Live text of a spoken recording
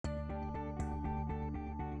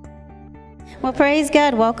Well, praise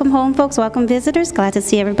God. Welcome home, folks. Welcome, visitors. Glad to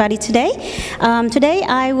see everybody today. Today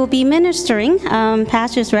I will be ministering.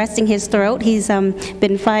 Pastor's resting his throat. He's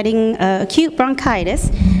been fighting acute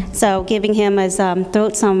bronchitis, so giving him his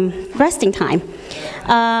throat some resting time.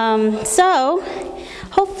 So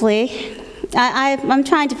hopefully, I'm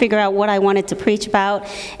trying to figure out what I wanted to preach about,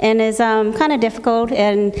 and it's kind of difficult.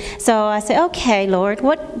 And so I said, okay, Lord,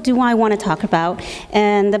 what do I want to talk about?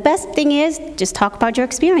 And the best thing is just talk about your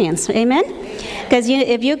experience. Amen? Because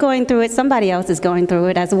if you're going through it, somebody else is going through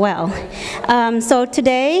it as well. So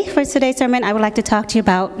today, for today's sermon, I would like to talk to you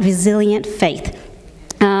about resilient faith.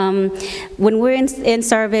 When we're in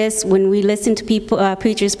service, when we listen to people,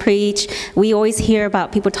 preachers preach, we always hear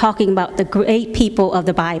about people talking about the great people of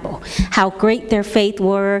the Bible, how great their faith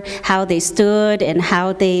were, how they stood, and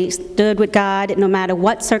how they stood with God no matter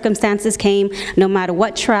what circumstances came, no matter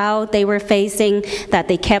what trial they were facing, that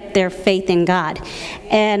they kept their faith in God.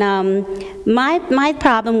 And my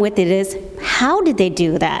problem with it is, how did they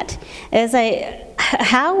do that?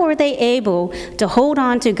 How were they able to hold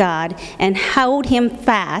on to God and hold Him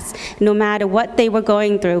fast no matter what they were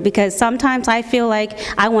going through? Because sometimes I feel like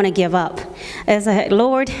I want to give up. As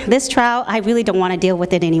Lord, this trial, I really don't want to deal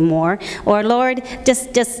with it anymore. Or Lord,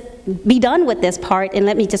 just be done with this part and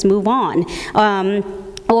let me just move on.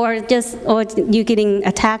 Or you getting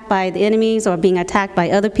attacked by the enemies, or being attacked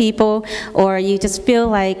by other people, or you just feel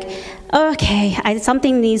like, okay,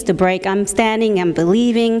 something needs to break. I'm standing, I'm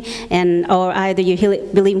believing, or either you're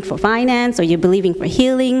believing for finance, or you're believing for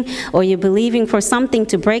healing, or you're believing for something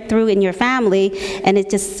to break through in your family, and it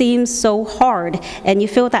just seems so hard, and you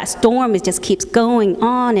feel that storm, it just keeps going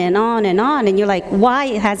on and on and on, and you're like, why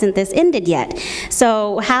hasn't this ended yet?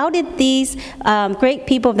 So how did these great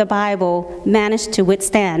people of the Bible manage to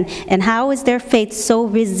withstand, and how is their faith so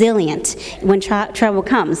resilient when trouble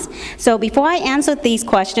comes? So before I answer these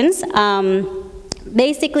questions,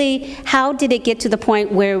 basically, how did it get to the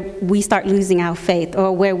point where we start losing our faith,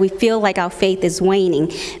 or where we feel like our faith is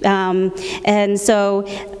waning? And so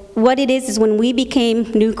what it is when we became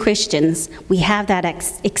new Christians, we have that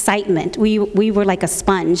excitement. We were like a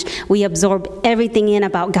sponge. We absorb everything in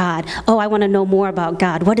about God. Oh, I want to know more about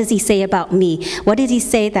God. What does He say about me? What did He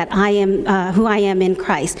say that I am, who I am in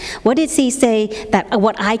Christ? What did He say that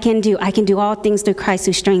what I can do? I can do all things through Christ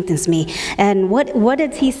who strengthens me. And what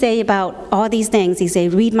did He say about all these things? He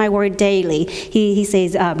says, read my word daily. He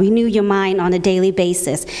says, renew your mind on a daily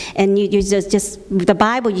basis. And you just the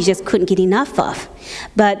Bible, you just couldn't get enough of.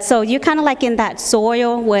 But so you're kind of like in that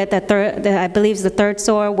soil where I believe it's the third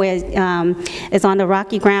soil, where it's on the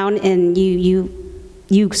rocky ground, and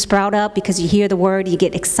you sprout up because you hear the word, you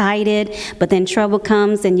get excited, but then trouble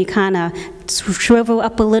comes and you kind of shrivel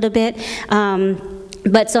up a little bit.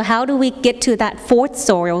 But so how do we get to that fourth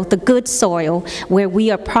soil, the good soil, where we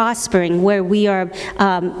are prospering, where we are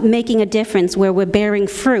making a difference, where we're bearing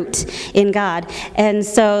fruit in God? And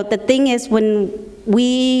so the thing is, when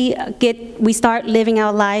we start living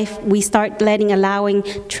our life, we start allowing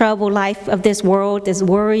trouble life of this world, this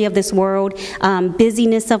worry of this world,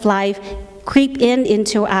 busyness of life, creep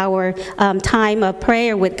into our time of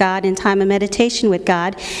prayer with God and time of meditation with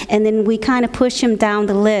God, and then we kind of push Him down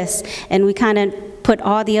the list, and we kind of put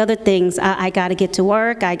all the other things. I got to get to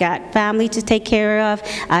work, I got family to take care of,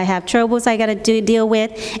 I have troubles I got to deal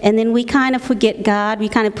with, and then we kind of forget God, we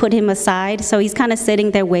kind of put Him aside, so He's kind of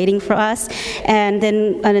sitting there waiting for us, and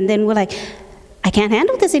then we're like, I can't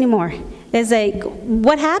handle this anymore. It's like,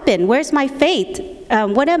 what happened? Where's my faith?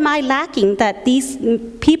 What am I lacking that these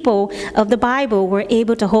people of the Bible were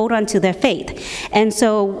able to hold on to their faith? And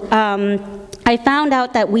so I found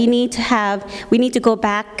out that we need to go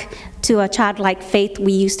back to a childlike faith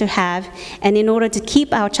we used to have, and in order to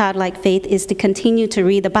keep our childlike faith is to continue to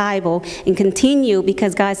read the Bible and continue,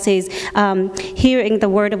 because God says, hearing the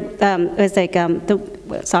word of, it's like,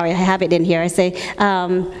 sorry, I have it in here. I say,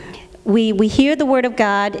 we hear the word of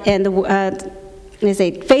God, and they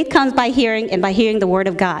say faith comes by hearing, and by hearing the word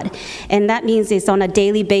of God. And that means it's on a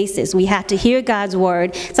daily basis. We have to hear God's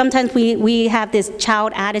word. Sometimes we have this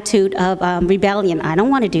child attitude of rebellion. I don't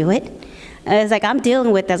want to do it. It's like, I'm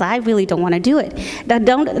dealing with this. I really don't want to do it.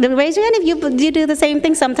 Don't raise your hand if you do the same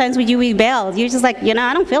thing sometimes when you rebel. You're just like,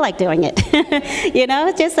 I don't feel like doing it.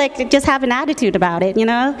 Just have an attitude about it,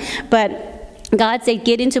 But God said,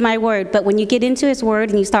 get into my word. But when you get into His word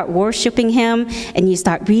and you start worshiping Him and you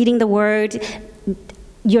start reading the word,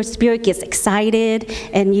 your spirit gets excited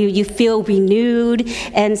and you feel renewed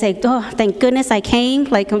and say, oh, thank goodness I came.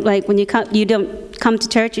 Like when you come, you don't come to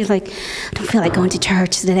church, you're like, I don't feel like going to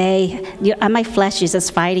church today. My flesh is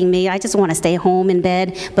just fighting me. I just want to stay home in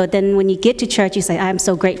bed. But then when you get to church, you say, I'm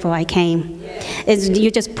so grateful I came.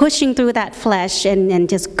 You're just pushing through that flesh and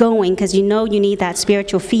just going because you know you need that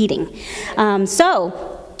spiritual feeding. So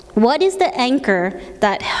what is the anchor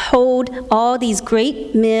that hold all these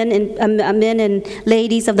great men and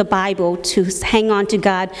ladies of the Bible to hang on to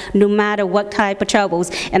God no matter what type of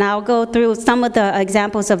troubles? And I'll go through some of the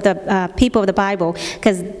examples of the people of the Bible,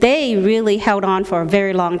 because they really held on for a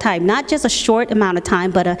very long time, not just a short amount of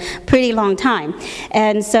time, but a pretty long time.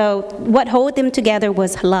 And so what held them together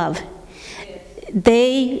was love.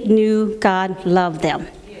 They knew God loved them.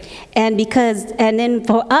 And then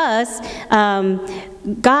for us,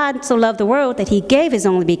 God so loved the world that he gave his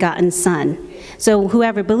only begotten Son. So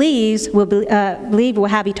whoever believes will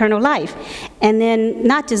have eternal life. And then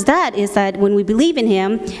not just that, is that when we believe in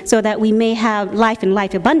him, so that we may have life and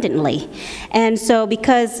life abundantly. And so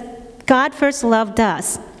because God first loved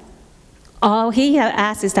us, all he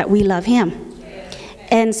asks is that we love him.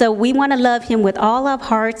 And so we want to love him with all our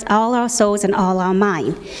hearts, all our souls, and all our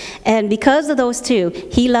mind. And because of those two,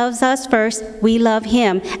 he loves us first, we love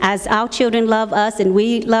him as our children love us and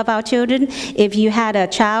we love our children. If you had a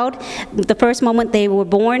child, the first moment they were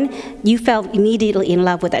born, you felt immediately in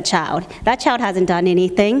love with that child. That child hasn't done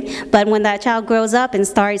anything, but when that child grows up and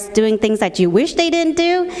starts doing things that you wish they didn't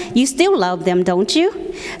do, you still love them, don't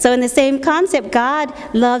you? So in the same concept, God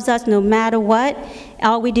loves us no matter what.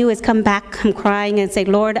 All we do is come back, come crying, and say,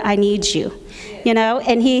 Lord, I need you. You know,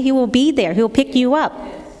 and he will be there. He'll pick you up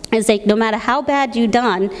and say, no matter how bad you've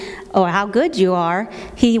done or how good you are,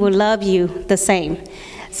 he will love you the same.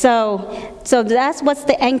 So that's what's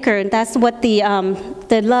the anchor. That's what the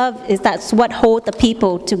love is. That's what holds the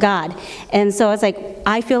people to God. And so it's like,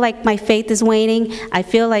 I feel like my faith is waning. I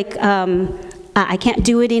feel like I can't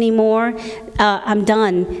do it anymore. I'm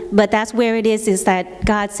done. But that's where it is that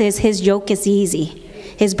God says his yoke is easy.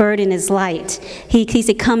 His burden is light. He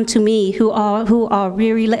said, come to me who are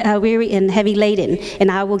weary and heavy laden,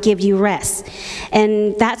 and I will give you rest.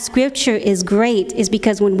 And that scripture is great, is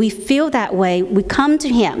because when we feel that way, we come to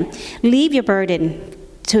him. Leave your burden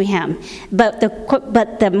to him. But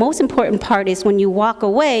the most important part is when you walk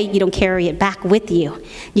away, you don't carry it back with you.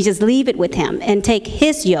 You just leave it with him and take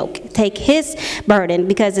his yoke, take his burden,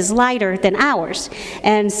 because it's lighter than ours.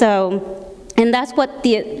 And that's what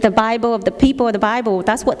the Bible, of the people of the Bible,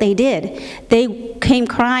 that's what they did. They came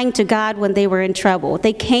crying to God when they were in trouble.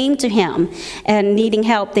 They came to him and needing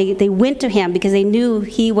help. They went to him because they knew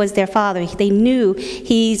he was their father. They knew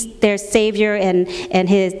he's their savior and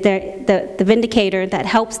the vindicator that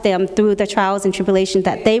helps them through the trials and tribulations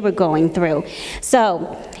that they were going through.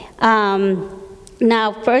 So,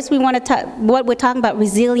 now, first we want to talk, what we're talking about,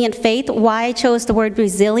 resilient faith. Why I chose the word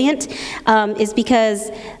resilient is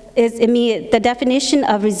because the definition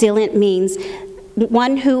of resilient means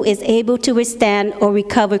one who is able to withstand or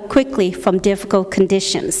recover quickly from difficult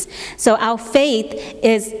conditions. So our faith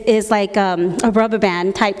is like a rubber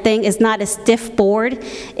band type thing. It's not a stiff board.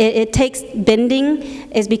 It takes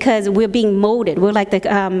bending. Is because we're being molded. We're like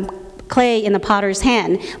the clay in the potter's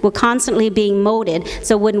hand. We're constantly being molded.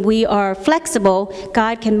 So when we are flexible,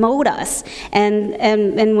 God can mold us. And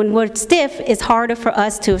when we're stiff, it's harder for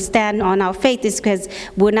us to stand on our faith, is because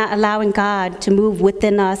we're not allowing God to move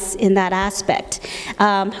within us in that aspect.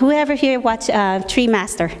 Whoever here watch Tree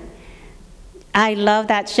Master? I love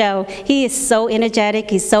that show. He is so energetic.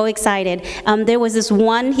 He's so excited. There was this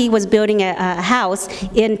one, he was building a house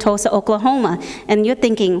in Tulsa, Oklahoma. And you're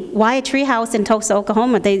thinking, why a tree house in Tulsa,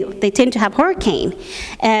 Oklahoma? They tend to have hurricane.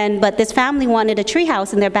 But this family wanted a tree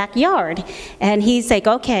house in their backyard. And he's like,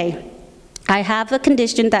 okay, I have a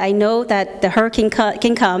condition that I know that the hurricane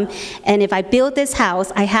can come, and if I build this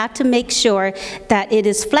house, I have to make sure that it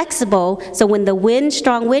is flexible, so when the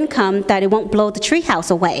strong wind comes, that it won't blow the tree house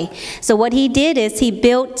away. So what he did is he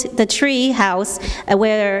built the tree house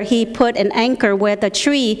where he put an anchor where the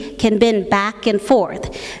tree can bend back and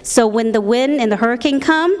forth. So when the wind and the hurricane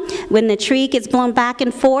come, when the tree gets blown back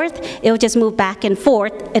and forth, it will just move back and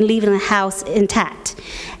forth and leaving the house intact.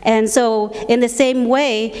 And so in the same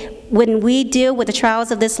way, when we deal with the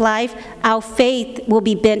trials of this life, our faith will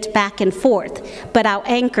be bent back and forth, but our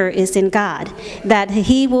anchor is in God, that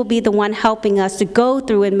he will be the one helping us to go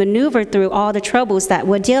through and maneuver through all the troubles that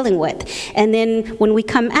we're dealing with. And then when we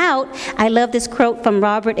come out, I love this quote from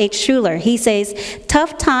Robert H. Schuller. He says,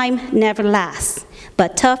 "Tough time never lasts,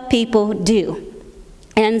 but tough people do."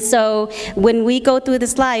 And so when we go through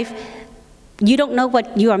this life, you don't know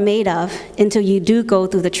what you are made of until you do go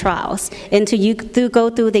through the trials, until you do go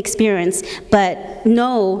through the experience. But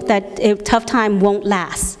know that a tough time won't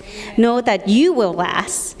last. Know that you will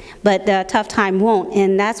last, but the tough time won't.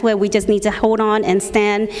 And that's where we just need to hold on and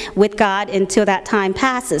stand with God until that time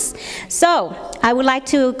passes. So I would like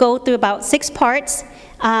to go through about 6 parts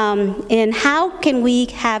in how can we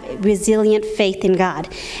have resilient faith in God,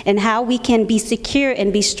 and how we can be secure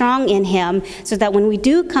and be strong in Him, so that when we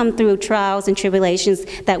do come through trials and tribulations,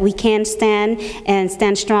 that we can stand and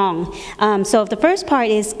stand strong. So the first part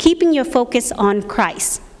is keeping your focus on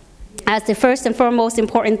Christ. As the first and foremost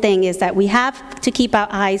important thing is that we have to keep our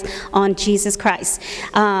eyes on Jesus Christ.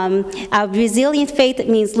 Our resilient faith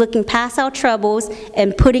means looking past our troubles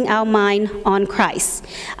and putting our mind on Christ.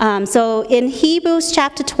 So in Hebrews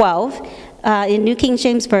chapter 12, in New King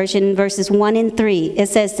James Version, verses 1 and 3, it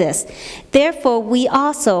says this: "Therefore we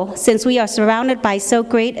also, since we are surrounded by so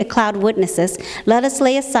great a cloud of witnesses, let us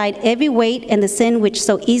lay aside every weight and the sin which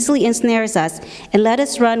so easily ensnares us, and let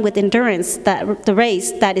us run with endurance the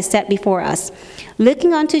race that is set before us,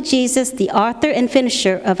 looking unto Jesus, the author and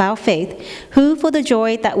finisher of our faith, who for the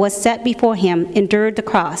joy that was set before him endured the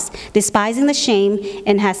cross, despising the shame,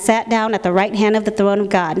 and has sat down at the right hand of the throne of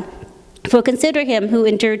God. For consider him who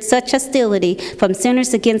endured such hostility from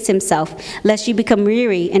sinners against himself, lest you become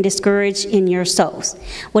weary and discouraged in your souls."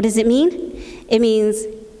 What does it mean? It means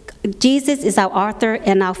Jesus is our author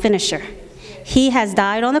and our finisher. He has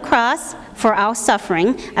died on the cross for our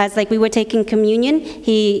suffering. As like we were taking communion,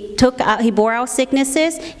 he bore our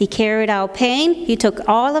sicknesses, he carried our pain, he took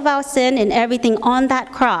all of our sin and everything on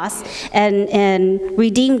that cross and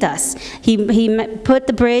redeemed us. He put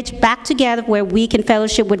the bridge back together where we can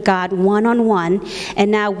fellowship with God one-on-one, and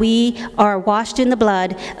now we are washed in the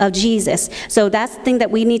blood of Jesus. So that's the thing that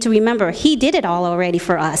we need to remember. He did it all already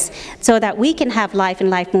for us so that we can have life and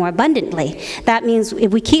life more abundantly. That means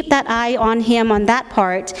if we keep that eye on him on that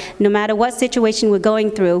part, no matter what situation we're going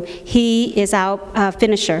through, he is our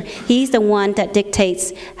finisher. He's the one that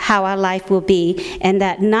dictates how our life will be, and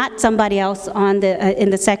that not somebody else on in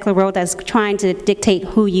the secular world that's trying to dictate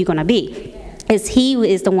who you're going to be. He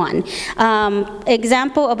is the one.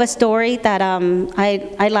 Example of a story that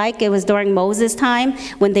I like, it was during Moses' time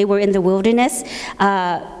when they were in the wilderness.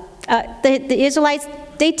 The Israelites,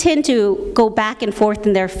 they tend to go back and forth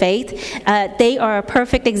in their faith. They are a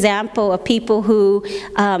perfect example of people who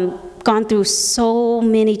gone through so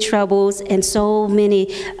many troubles and so many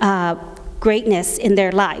greatness in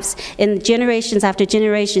their lives. In generations after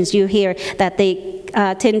generations, you hear that they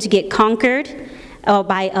tend to get conquered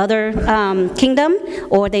by other kingdom,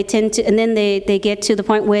 or they tend to, and then they get to the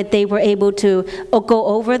point where they were able to go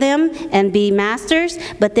over them and be masters,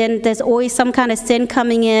 but then there's always some kind of sin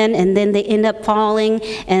coming in, and then they end up falling,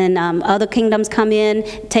 and other kingdoms come in,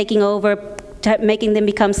 taking over, making them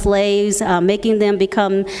become slaves, making them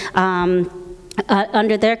become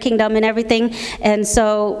under their kingdom and everything. And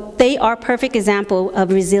so they are a perfect example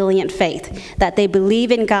of resilient faith, that they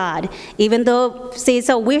believe in God, even though, see,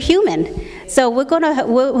 so we're human. So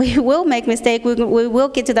we will make mistakes. We will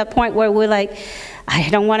get to that point where we're like, I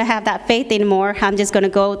don't want to have that faith anymore. I'm just going to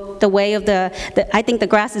go the way of I think the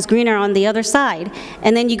grass is greener on the other side.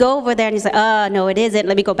 And then you go over there and you say, oh, no, it isn't.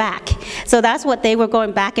 Let me go back. So that's what they were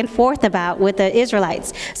going back and forth about with the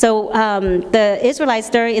Israelites. So the Israelites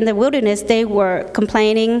in the wilderness, they were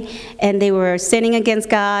complaining and they were sinning against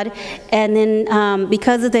God. And then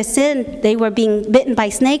because of their sin, they were being bitten by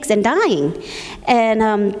snakes and dying.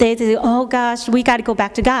 And they said, oh, gosh, we got to go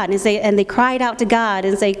back to God. And they cried out to God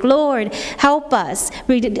and say, Lord, help us.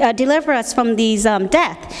 Deliver us from these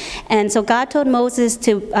death. And so God told Moses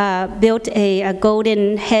to build a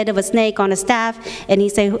golden head of a snake on a staff, and he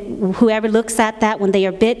said, whoever looks at that when they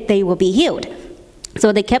are bit, they will be healed.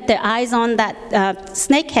 So they kept their eyes on that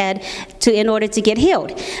snake head in order to get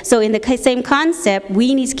healed. So in the same concept,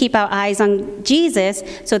 we need to keep our eyes on Jesus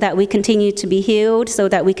so that we continue to be healed, so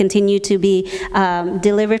that we continue to be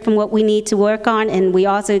delivered from what we need to work on, and we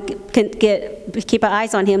also can keep our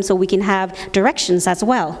eyes on him so we can have directions as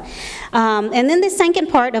well. And then the second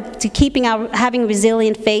part of having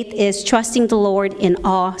resilient faith is trusting the Lord in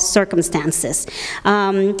all circumstances.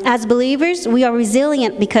 As believers, we are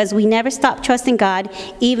resilient because we never stop trusting God,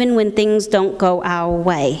 even when things don't go our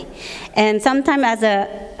way. And sometimes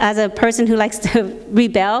as a person who likes to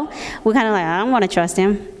rebel, we're kind of like, I don't want to trust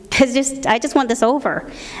him. I just want this over.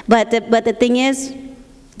 But the thing is,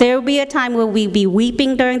 There will be a time where we be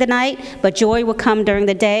weeping during the night, but joy will come during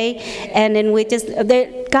the day. And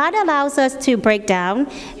then God allows us to break down.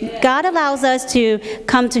 God allows us to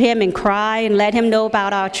come to him and cry and let him know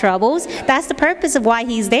about our troubles. That's the purpose of why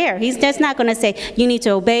he's there. He's just not going to say, you need to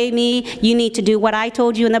obey me. You need to do what I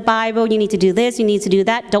told you in the Bible. You need to do this. You need to do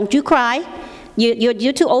that. Don't you cry.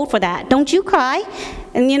 You're too old for that. Don't you cry.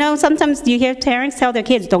 And sometimes you hear parents tell their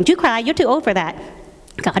kids, don't you cry. You're too old for that.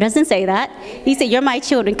 God doesn't say that. He said, you're my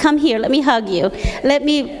children. Come here. Let me hug you. Let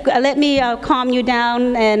me calm you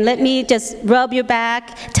down, and let me just rub your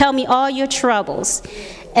back. Tell me all your troubles.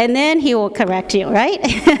 And then he will correct you, right?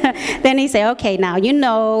 Then he say, okay, now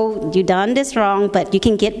you done this wrong, but you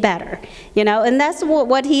can get better. And that's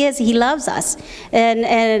what he is. He loves us.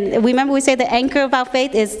 And remember we say the anchor of our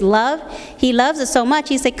faith is love. He loves us so much.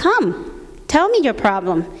 He said, come, tell me your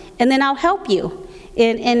problem, and then I'll help you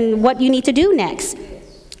in what you need to do next.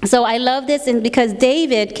 So I love this, and because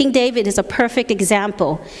King David is a perfect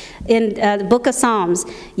example. In the book of Psalms,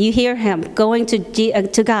 you hear him going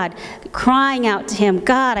to God, crying out to him,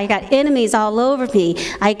 God, I got enemies all over me.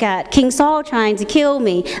 I got King Saul trying to kill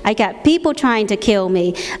me. I got people trying to kill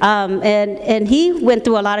me. And he went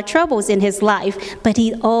through a lot of troubles in his life, but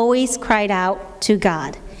he always cried out to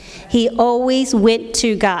God. He always went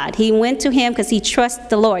to God. He went to him because he trusts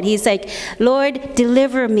the Lord. He's like, Lord,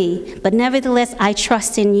 deliver me, but nevertheless, I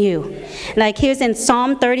trust in you. Like here's in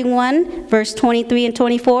Psalm 31, verse 23 and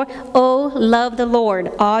 24, oh, love the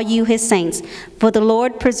Lord, all you his saints, for the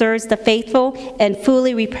Lord preserves the faithful and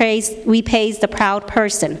fully repays the proud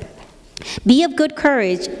person. Be of good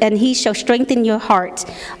courage, and he shall strengthen your heart,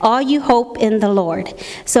 all you hope in the Lord.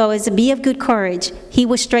 So as to be of good courage, he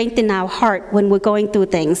will strengthen our heart when we're going through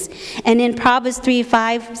things. And in Proverbs 3,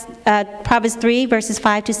 verses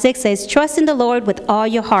 5 to 6 says, trust in the Lord with all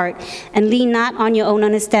your heart, and lean not on your own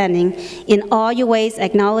understanding. In all your ways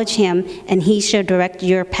acknowledge him, and he shall direct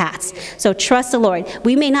your paths. So trust the Lord.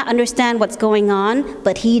 We may not understand what's going on,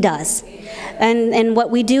 but he does. And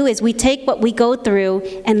what we do is we take what we go through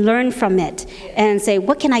and learn from it and say,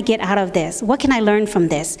 what can I get out of this? What can I learn from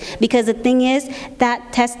this? Because the thing is,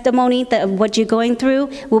 that testimony, what you're going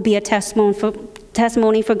through, will be a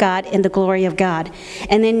testimony for God and the glory of God.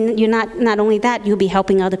 And then you're not only that, you'll be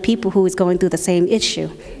helping other people who is going through the same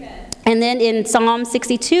issue. And then in Psalm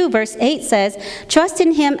 62, verse 8 says, trust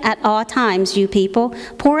in him at all times, you people.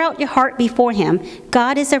 Pour out your heart before him.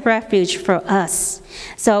 God is a refuge for us.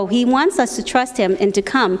 So he wants us to trust him and to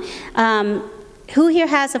come. Who here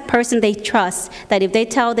has a person they trust that if they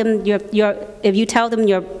tell them if you tell them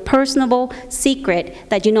your personal secret,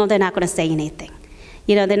 that they're not going to say anything?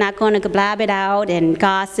 They're not going to blab it out and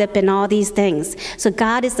gossip and all these things. So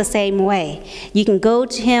God is the same way. You can go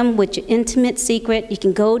to him with your intimate secret. You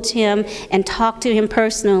can go to him and talk to him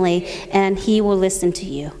personally, and he will listen to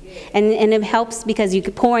you. And it helps because you're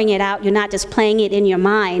pouring it out. You're not just playing it in your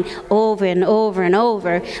mind over and over and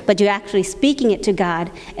over, but you're actually speaking it to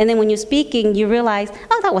God. And then when you're speaking, you realize,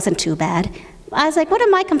 oh, that wasn't too bad. I was like, what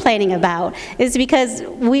am I complaining about? It's because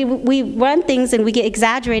we run things and we get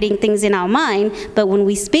exaggerating things in our mind, but when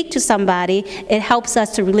we speak to somebody, it helps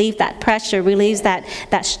us to relieve that pressure, relieves that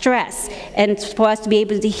stress, and for us to be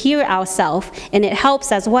able to hear ourselves, and it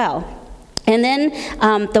helps as well. And then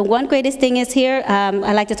the one greatest thing is here,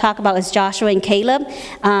 I like to talk about is Joshua and Caleb.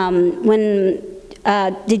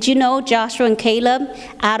 Did you know Joshua and Caleb,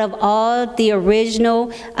 out of all the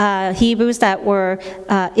original Hebrews that were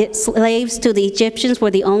slaves to the Egyptians,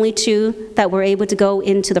 were the only two that were able to go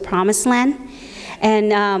into the promised land?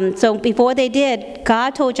 And so before they did,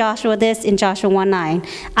 God told Joshua this in Joshua 1:9.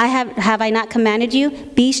 Have I not commanded you?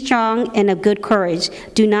 Be strong and of good courage.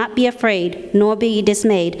 Do not be afraid, nor be ye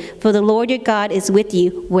dismayed, for the Lord your God is with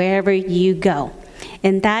you wherever you go.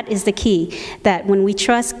 And that is the key, that when we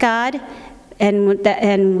trust God,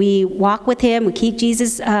 and we walk with him, we keep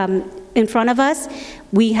Jesus in front of us,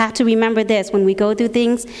 we have to remember this. When we go through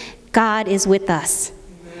things, God is with us.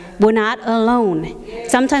 We're not alone.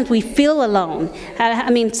 Sometimes we feel alone.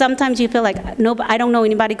 Sometimes you feel like, no, I don't know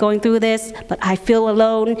anybody going through this, but I feel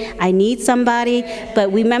alone. I need somebody.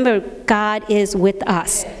 But remember, God is with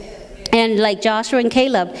us. And like Joshua and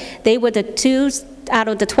Caleb, they were the two out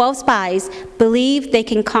of the 12 spies believe they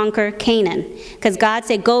can conquer Canaan. Because God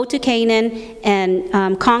said, go to Canaan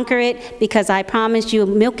and conquer it, because I promised you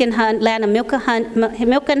land of milk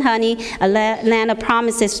and honey, a land of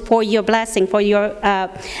promises for your blessing, for your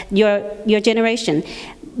generation.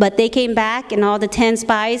 But they came back, and all the 10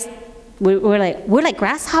 spies We're like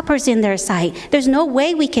grasshoppers in their sight. There's no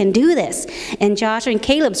way we can do this. And Joshua and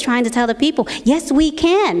Caleb's trying to tell the people, yes, we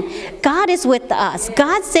can. God is with us.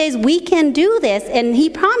 God says we can do this, and he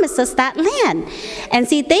promised us that land. And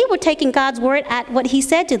see, they were taking God's word at what he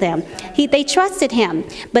said to them. They trusted him,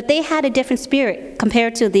 but they had a different spirit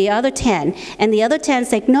compared to the other 10. And the other 10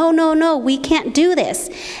 said, no, we can't do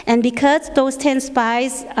this. And because those 10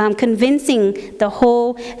 spies convincing the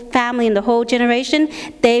whole family and the whole generation,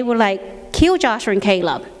 they were like, kill Joshua and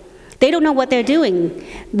Caleb. They don't know what they're doing.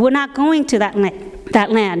 We're not going to that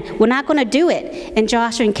land. We're not going to do it. And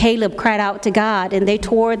Joshua and Caleb cried out to God, and they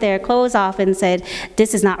tore their clothes off and said,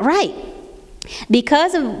 this is not right.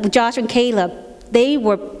 Because of Joshua and Caleb, they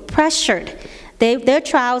were pressured. Their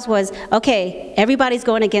trials was, okay, everybody's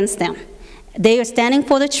going against them. They are standing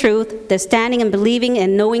for the truth. They're standing and believing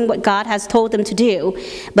and knowing what God has told them to do.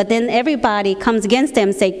 But then everybody comes against them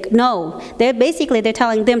and say, no. They're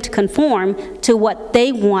telling them to conform to what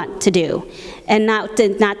they want to do and not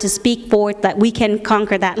to speak forth that we can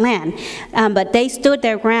conquer that land. But they stood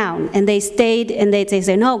their ground, and they stayed, and they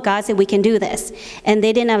said, no, God said we can do this. And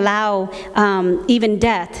they didn't allow even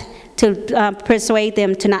death to persuade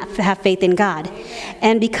them to not have faith in God.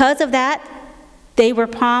 And because of that, they were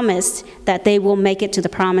promised that they will make it to the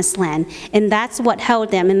promised land. And that's what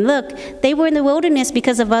held them. And look, they were in the wilderness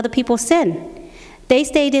because of other people's sin. They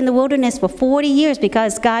stayed in the wilderness for 40 years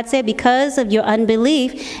because God said, because of your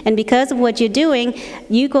unbelief and because of what you're doing,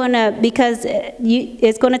 it's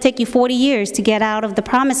going to take you 40 years to get out of the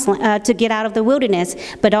promised land, to get out of the wilderness.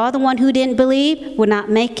 But all the one who didn't believe would not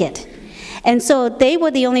make it. And so they were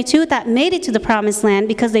the only two that made it to the promised land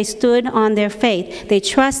because they stood on their faith. They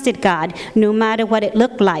trusted God no matter what it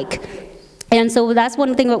looked like. And so that's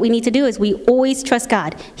one thing what we need to do is we always trust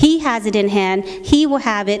God. He has it in hand. He will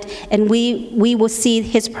have it, and we will see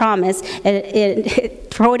his promise.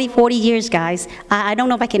 40 years, guys. I don't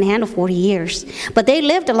know if I can handle 40 years. But they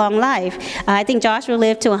lived a long life. I think Joshua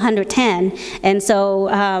lived to 110. And so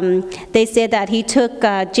they said that he took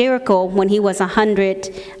Jericho when he was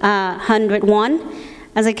 101.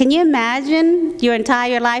 I was like, can you imagine your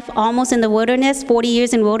entire life almost in the wilderness, 40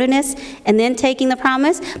 years in wilderness, and then taking the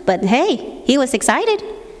promise? But hey, he was excited.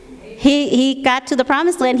 He got to the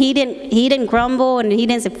promised land. He didn't grumble, and he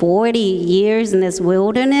didn't say 40 years in this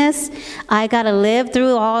wilderness. I got to live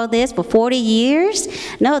through all this for 40 years.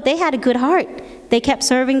 No, they had a good heart. They kept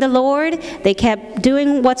serving the Lord. They kept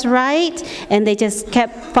doing what's right, and they just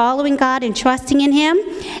kept following God and trusting in him,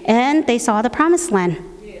 and they saw the promised land.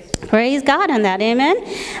 Praise God on that, amen. All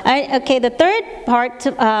right, okay, the third part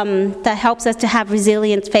that helps us to have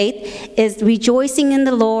resilient faith is rejoicing in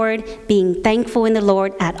the Lord, being thankful in the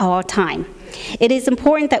Lord at all time. It is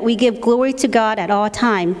important that we give glory to God at all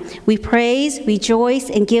time. We praise, rejoice,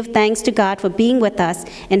 and give thanks to God for being with us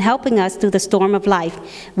and helping us through the storm of life.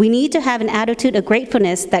 We need to have an attitude of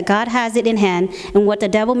gratefulness that God has it in hand, and what the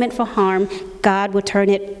devil meant for harm, God will turn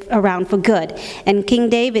it around for good. And King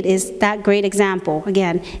David is that great example,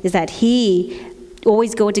 again, is that he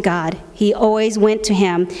always go to God. He always went to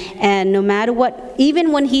him, and no matter what,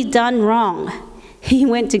 even when he's done wrong, he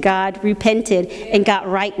went to God, repented, and got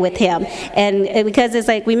right with him. And because it's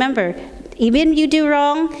like, remember, even if you do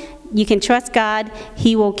wrong, you can trust God.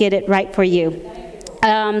 He will get it right for you.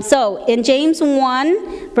 So in James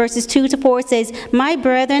 1, verses 2-4, it says, my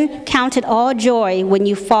brethren, count it all joy when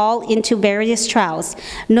you fall into various trials,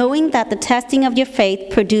 knowing that the testing of your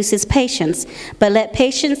faith produces patience. But let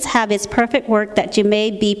patience have its perfect work, that you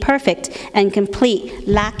may be perfect and complete,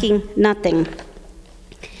 lacking nothing.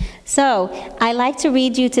 So, I like to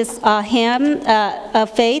read you this hymn of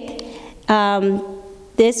faith.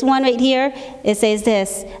 This one right here, it says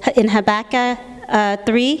this. In Habakkuk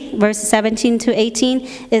 3, verses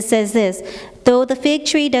 17-18, it says this. Though the fig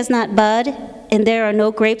tree does not bud, and there are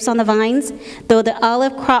no grapes on the vines, though the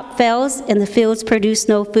olive crop fails, and the fields produce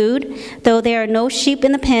no food, though there are no sheep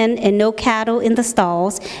in the pen, and no cattle in the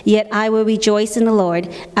stalls, yet I will rejoice in the Lord.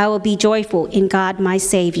 I will be joyful in God my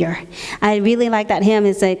Savior. I really like that hymn.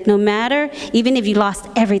 It's like, no matter, even if you lost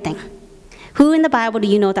everything. Who in the Bible do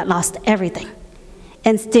you know that lost everything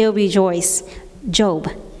and still rejoice? Job.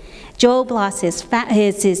 Job lost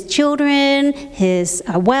his children, his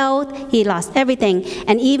wealth. He lost everything.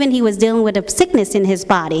 And even he was dealing with a sickness in his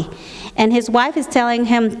body. And his wife is telling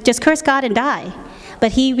him, just curse God and die.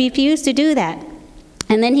 But he refused to do that.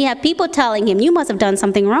 And then he had people telling him, you must have done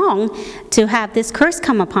something wrong to have this curse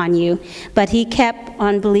come upon you. But he kept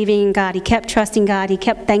on believing in God. He kept trusting God. He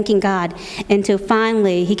kept thanking God. Until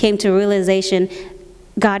finally he came to a realization,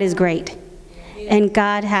 God is great. and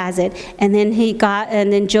God has it. And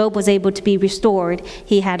then Job was able to be restored.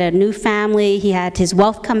 He had a new family. He had his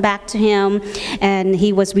wealth come back to him, and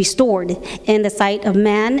he was restored in the sight of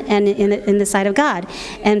man and in the sight of God.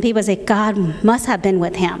 And people say, God must have been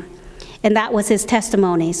with him. And that was his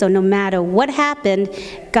testimony. So no matter what happened,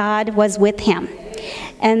 God was with him.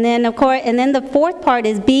 And then, of course, the fourth part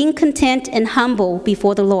is being content and humble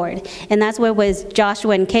before the Lord. And that's where was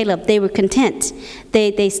Joshua and Caleb. They were content.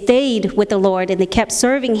 They stayed with the Lord, and they kept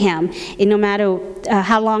serving him, and no matter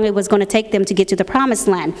how long it was going to take them to get to the promised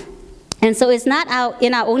land. And so it's not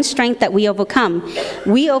in our own strength that we overcome.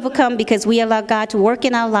 We overcome because we allow God to work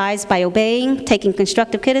in our lives by obeying, taking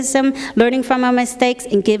constructive criticism, learning from our mistakes,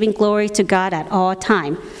 and giving glory to God at all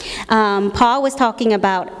time. Paul was talking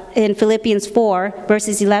about in Philippians 4,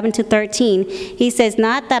 verses 11 to 13, he says,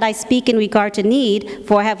 "Not that I speak in regard to need,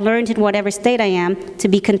 for I have learned in whatever state I am to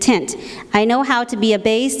be content. I know how to be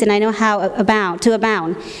abased, and I know how to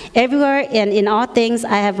abound. Everywhere and in all things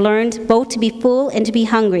I have learned both to be full and to be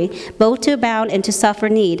hungry, both to abound and to suffer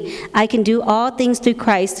need. I can do all things through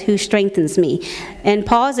Christ who strengthens me." And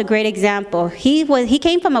Paul is a great example. He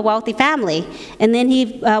came from a wealthy family, and then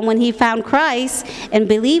when he found Christ and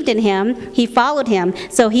believed in him, he followed him.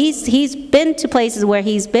 So he's been to places where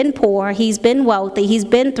he's been poor, he's been wealthy, he's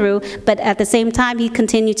been through, but at the same time, he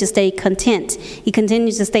continued to stay content. He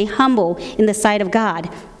continues to stay humble in the sight of God.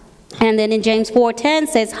 And then in James 4:10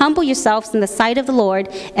 says, "Humble yourselves in the sight of the Lord,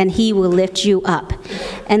 and he will lift you up."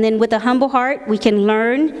 And then with a humble heart, we can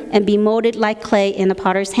learn and be molded like clay in the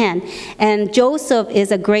potter's hand. And Joseph is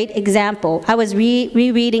a great example. I was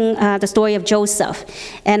rereading the story of Joseph,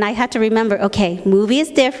 and I had to remember, okay, movie is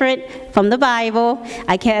different from the Bible.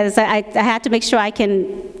 I had to make sure I can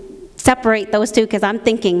separate those two, because I'm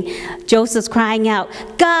thinking Joseph's crying out,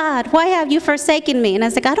 "God, why have you forsaken me?" And I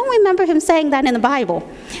was like, I don't remember him saying that in the Bible.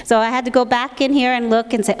 So I had to go back in here and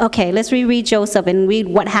look and say, okay, let's reread Joseph and read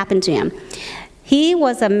what happened to him. He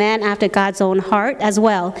was a man after God's own heart as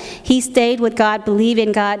well. He stayed with God,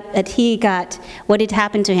 believing God that he got what had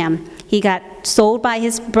happened to him. He got sold by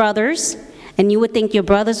his brothers. And you would think your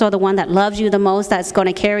brothers are the one that loves you the most, that's going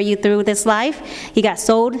to carry you through this life. He got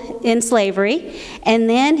sold in slavery, and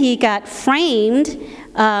then he got framed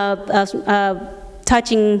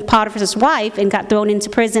touching Potiphar's wife and got thrown into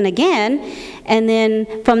prison again. And then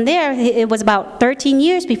from there, it was about 13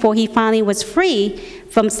 years before he finally was free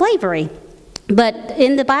from slavery. But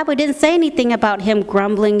in the Bible, it didn't say anything about him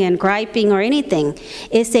grumbling and griping or anything.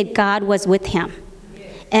 It said God was with him.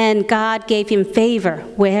 And God gave him favor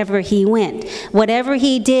wherever he went. Whatever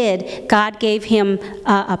he did, God gave him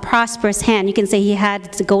a prosperous hand. You can say he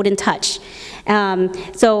had the golden touch.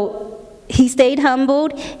 So he stayed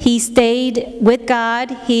humbled. He stayed with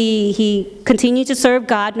God. He continued to serve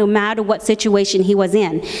God no matter what situation he was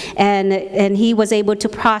in. And he was able to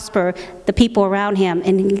prosper the people around him.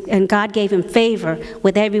 And God gave him favor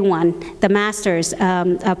with everyone. The masters,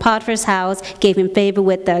 Potiphar's house gave him favor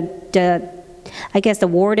with the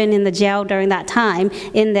warden in the jail during that time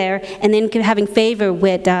in there, and then having favor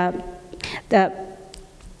with the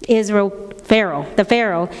Egypt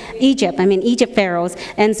pharaohs,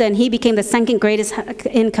 and then he became the second greatest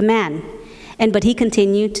in command. But he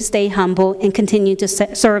continued to stay humble and continue to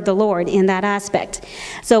serve the Lord in that aspect.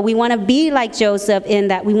 So we want to be like Joseph in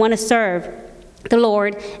that we want to serve the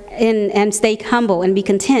Lord and stay humble and be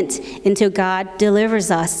content until God delivers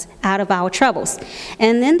us out of our troubles.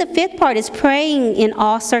 And then the fifth part is praying in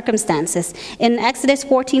all circumstances. In Exodus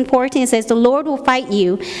 14:14 it says, "The Lord will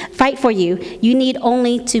fight for you. You need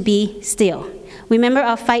only to be still." Remember,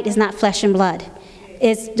 our fight is not flesh and blood.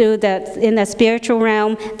 It's in the spiritual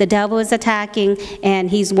realm, the devil is attacking, and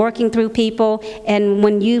he's working through people. And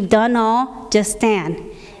when you've done all, just stand.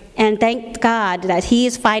 And thank God that he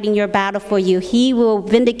is fighting your battle for you. He will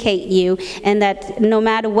vindicate you, and that no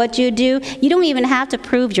matter what you do, you don't even have to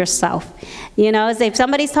prove yourself. You know, if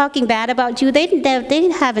somebody's talking bad about you, they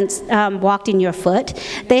haven't walked in your foot.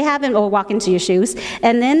 They haven't, or walked into your shoes.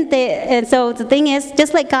 And so the thing is,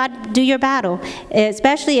 just let God do your battle.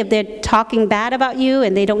 Especially if they're talking bad about you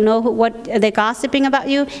and they don't know what they're gossiping about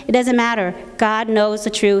you, it doesn't matter. God knows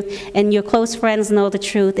the truth, and your close friends know the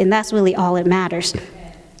truth, and that's really all that matters.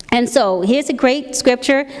 And so here's a great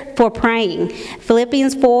scripture for praying.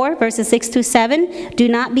 Philippians 4, verses 6 to 7. "Do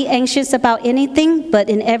not be anxious about anything, but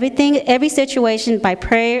in every situation, by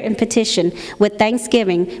prayer and petition, with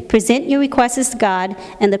thanksgiving, present your requests to God,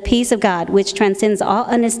 and the peace of God, which transcends all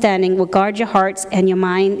understanding, will guard your hearts and your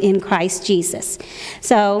mind in Christ Jesus."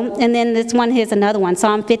 So, and then here's another one,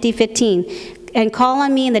 Psalm 50:15. "And call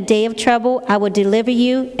on me in the day of trouble. I will deliver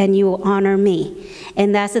you, and you will honor me."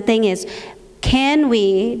 And that's the thing is, can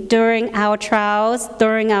we, during our trials,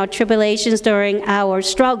 during our tribulations, during our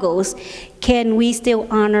struggles, can we still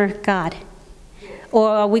honor God? Or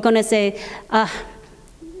are we going to say,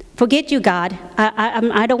 forget you, God.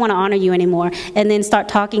 I don't want to honor you anymore, and then start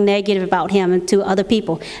talking negative about him to other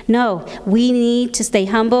people? No, we need to stay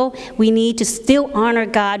humble. We need to still honor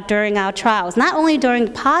God during our trials, not only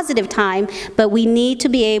during positive time, but we need to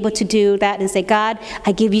be able to do that and say, God,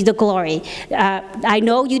 I give you the glory. I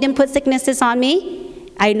know you didn't put sicknesses on me.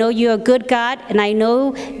 I know you're a good God, and I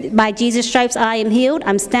know by Jesus' stripes I am healed.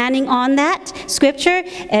 I'm standing on that scripture,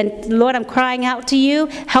 and Lord, I'm crying out to you.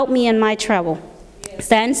 Help me in my trouble.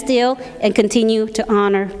 Stand still and continue to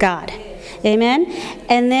honor God. Amen.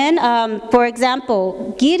 And then, for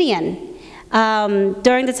example, Gideon.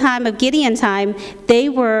 During the time of Gideon time, they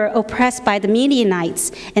were oppressed by the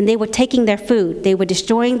Midianites, and they were taking their food. They were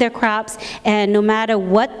destroying their crops, and no matter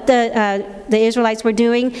what the Israelites were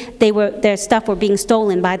doing, their stuff were being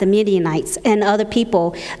stolen by the Midianites and other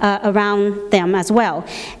people around them as well.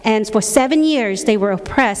 And for 7 years, they were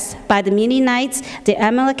oppressed by the Midianites, the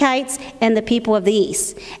Amalekites, and the people of the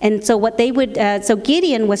east. And so so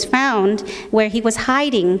Gideon was found where he was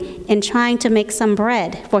hiding and trying to make some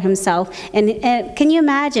bread for himself. And can you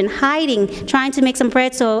imagine hiding, trying to make some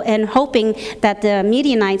bread and hoping that the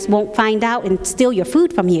Midianites won't find out and steal your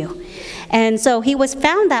food from you? And so he was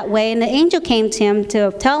found that way, and the angel came to him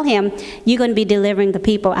to tell him, you're going to be delivering the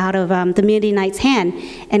people out of the Midianites' hand.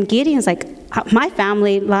 And Gideon's like, my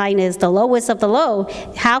family line is the lowest of the low.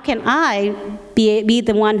 How can I be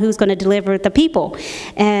the one who's going to deliver the people?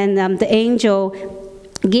 And the angel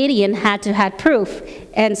Gideon had to have proof,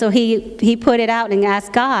 and so he put it out and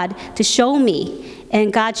asked God to show me,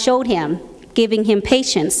 and God showed him, giving him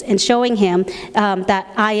patience and showing him that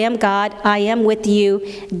I am God, I am with you,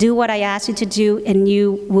 do what I ask you to do, and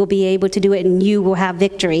you will be able to do it, and you will have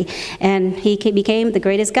victory. And he became the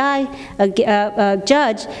greatest guy, a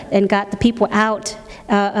judge, and got the people out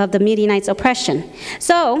of the Midianites' oppression.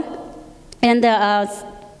 So, in the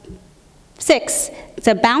 6,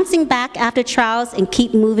 so bouncing back after trials and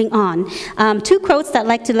keep moving on. 2 quotes that I'd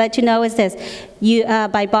like to let you know is this.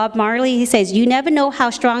 By Bob Marley, he says, you never know how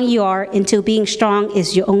strong you are until being strong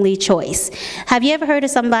is your only choice. Have you ever heard of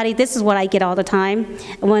somebody, this is what I get all the time,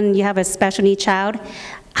 when you have a special needs child,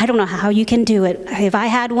 I don't know how you can do it. If I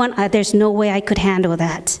had one, there's no way I could handle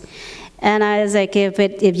that. And I was like,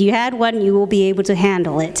 if you had one, you will be able to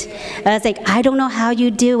handle it. I was like, I don't know how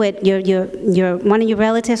you do it. One of your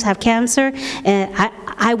relatives have cancer, and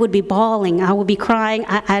I would be bawling. I would be crying.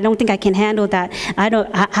 I don't think I can handle that.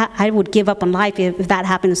 I would give up on life if that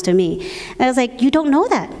happens to me. And I was like, you don't know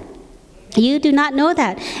that. You do not know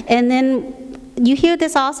that. And then you hear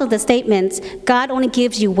this also, the statements, God only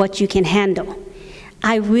gives you what you can handle.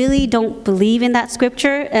 I really don't believe in that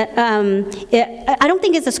scripture. I don't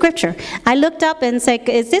think it's a scripture. I looked up and said,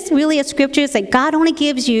 is this really a scripture? It's like God only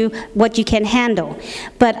gives you what you can handle.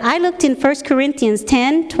 But I looked in 1 Corinthians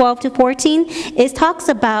 10, 12 to 14. It talks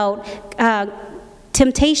about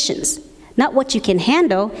temptations. Not what you can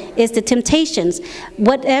handle, is the temptations.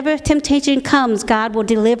 Whatever temptation comes, God will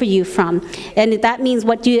deliver you from. And that means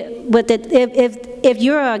if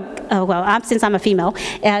you're since I'm a female,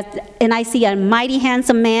 and I see a mighty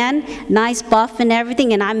handsome man, nice buff and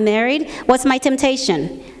everything, and I'm married, what's my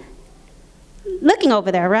temptation? Looking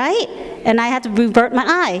over there, right? And I had to revert my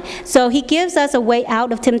eye. So he gives us a way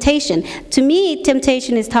out of temptation. To me,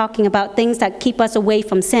 temptation is talking about things that keep us away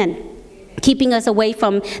from sin, keeping us away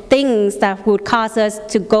from things that would cause us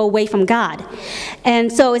to go away from God.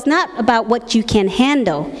 And so it's not about what you can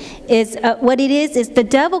handle. What it is the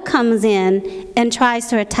devil comes in and tries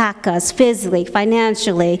to attack us physically,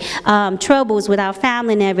 financially, troubles with our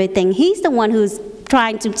family and everything. He's the one who's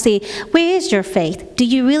trying to see, where is your faith? Do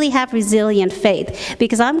you really have resilient faith?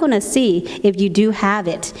 Because I'm going to see if you do have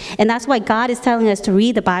it. And that's why God is telling us to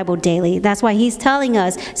read the Bible daily. That's why he's telling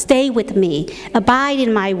us, stay with me, abide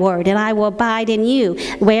in my word, and I will abide in you.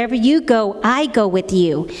 Wherever you go, I go with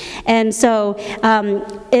you. And so,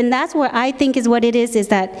 and that's where I think is what it is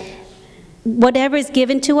that whatever is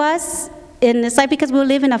given to us, and it's like because we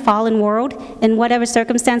live in a fallen world, and whatever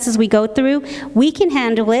circumstances we go through, we can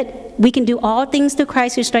handle it. We can do all things through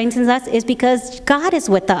Christ who strengthens us, is because God is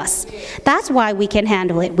with us. That's why we can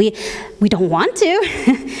handle it. We don't want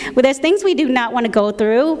to. Well, there's things we do not want to go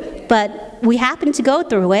through, but we happen to go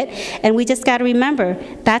through it, and we just got to remember,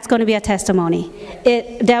 that's going to be a testimony.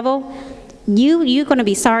 Devil, you're going to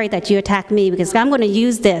be sorry that you attacked me, because I'm going to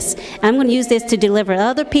use this. I'm going to use this to deliver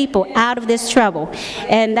other people out of this trouble.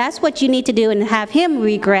 And that's what you need to do, and have him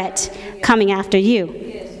regret coming after you.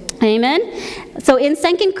 Amen? So in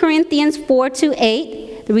 2 Corinthians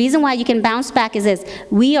 4-8, The reason why you can bounce back is this: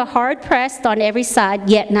 we are hard pressed on every side,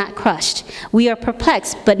 yet not crushed. We are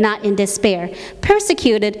perplexed, but not in despair.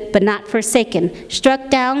 Persecuted, but not forsaken. Struck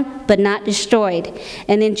down, but not destroyed.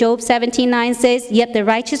 And then Job 17:9 says, yet the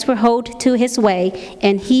righteous will hold to his way,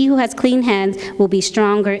 and he who has clean hands will be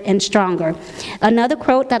stronger and stronger. Another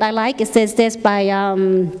quote that I like, it says this by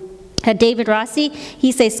David Rossi.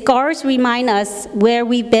 He says, scars remind us where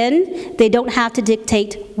we've been. They don't have to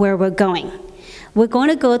dictate where we're going. We're going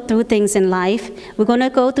to go through things in life. We're going to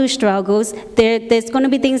go through struggles. There's going to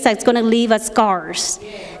be things that's going to leave us scars,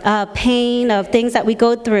 pain of things that we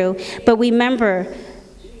go through. But remember,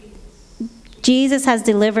 Jesus has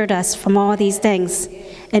delivered us from all these things.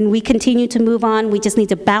 And we continue to move on. We just need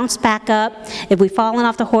to bounce back up. If we've fallen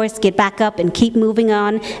off the horse, get back up and keep moving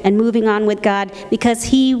on with God, because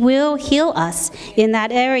he will heal us in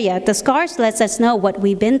that area. The scars lets us know what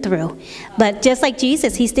we've been through. But just like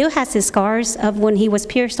Jesus, he still has his scars of when he was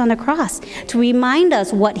pierced on the cross to remind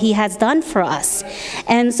us what he has done for us.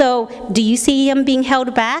 And so, do you see him being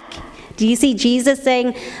held back? Do you see Jesus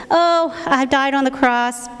saying, oh, I died on the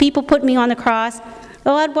cross. People put me on the cross.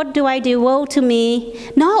 Lord, what do I do? Woe to me.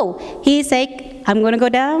 No, he's like, I'm going to go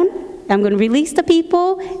down. I'm going to release the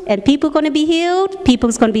people, and people are going to be healed.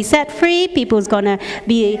 People's going to be set free. People's going to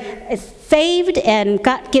be saved and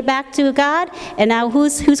get back to God. And now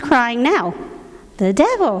who's crying now? The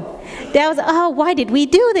devil. That was, oh, why did we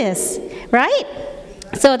do this? Right?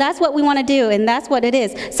 So that's what we want to do, and that's what it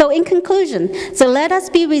is. So in conclusion, so let us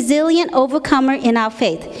be resilient overcomer in our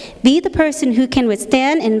faith. Be the person who can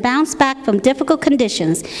withstand and bounce back from difficult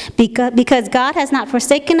conditions. Because God has not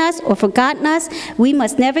forsaken us or forgotten us, we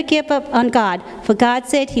must never give up on God. For God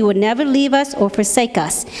said he would never leave us or forsake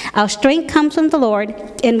us. Our strength comes from the Lord,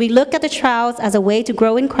 and we look at the trials as a way to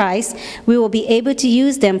grow in Christ. We will be able to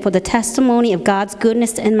use them for the testimony of God's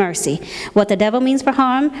goodness and mercy. What the devil means for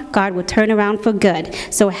harm, God will turn around for good.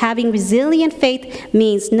 So having resilient faith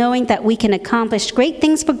means knowing that we can accomplish great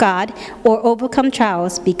things for God or overcome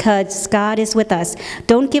trials because God is with us.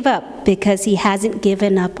 Don't give up because he hasn't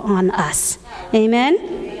given up on us.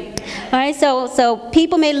 Amen? All right, so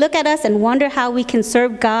people may look at us and wonder how we can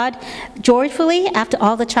serve God joyfully after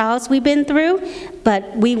all the trials we've been through,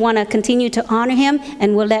 but we want to continue to honor him,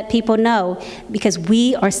 and we'll let people know because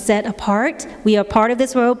we are set apart. We are part of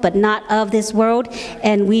this world, but not of this world,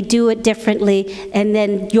 and we do it differently, and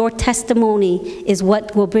then your testimony is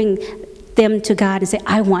what will bring them to God and say,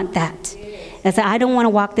 I want that. And say, I don't want to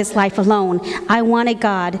walk this life alone. I want a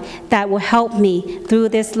God that will help me through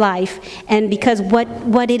this life. And because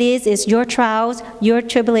what it is your trials, your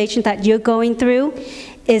tribulation that you're going through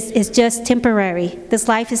is just temporary. This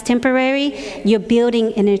life is temporary. You're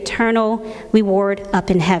building an eternal reward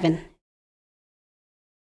up in heaven.